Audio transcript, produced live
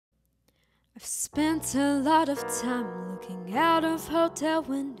I've spent a lot of time looking out of hotel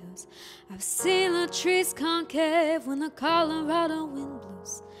windows. I've seen the trees concave when the Colorado wind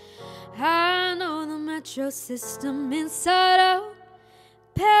blows. I know the metro system inside out.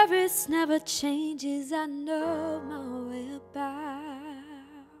 Paris never changes, I know my way about.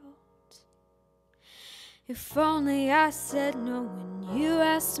 If only I said no when you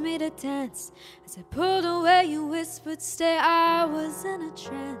asked me to dance. As I pulled away, you whispered, stay, I was in a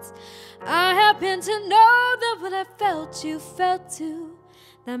trance. I happen to know that what I felt, you felt too.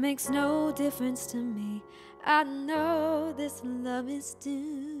 That makes no difference to me. I know this love is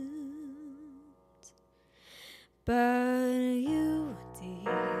doomed. But you, dear,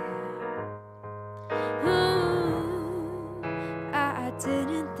 I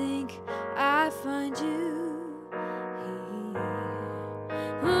didn't think I'd find you here,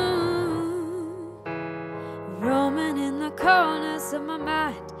 roaming in the corners of my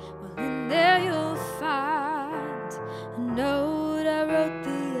mind. Well, in there you'll find a note I wrote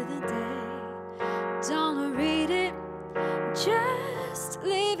the other day. Don't read it, just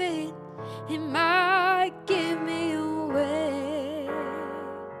leave it. It might give me away.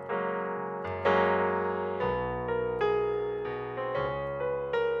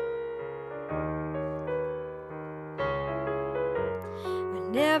 I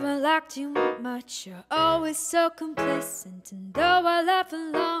never liked you much, you're always so complacent. And though I laugh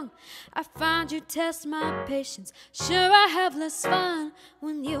along, I find you test my patience. Sure, I have less fun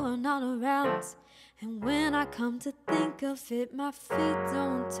when you are not around. And when I come to think of it, my feet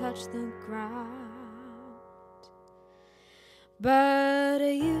don't touch the ground. But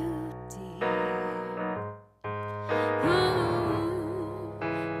you, dear,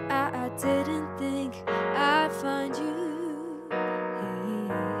 I didn't think I'd find you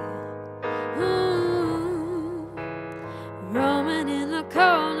here, roaming in the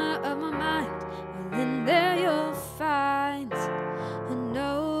corner of my mind. Well, in there you'll find a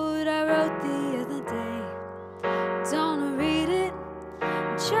note I wrote the other day. Don't read it,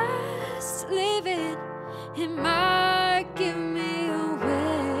 just leave it. It might give me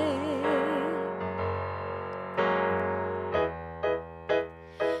away.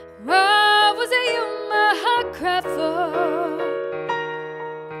 Why was it you my heart cried for?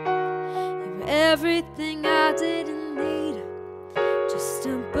 You're everything I didn't need, just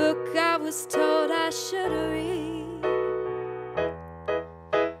a book I was told I should read.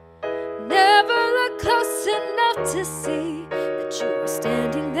 Never look close enough to see that you were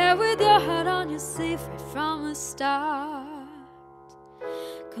standing there with your heart on your sleeve right from the start,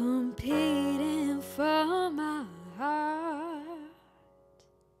 competing for my heart.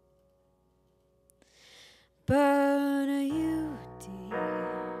 But you, dear,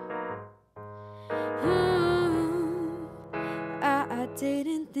 I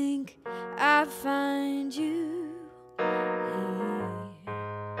didn't think I'd find you here,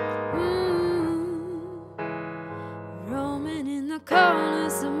 roaming in the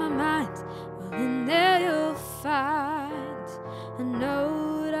corners of my mind. Well, in there you'll find a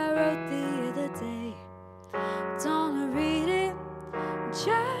note I wrote the other day. Don't read it,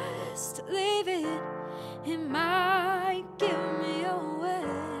 just leave it. It might give me a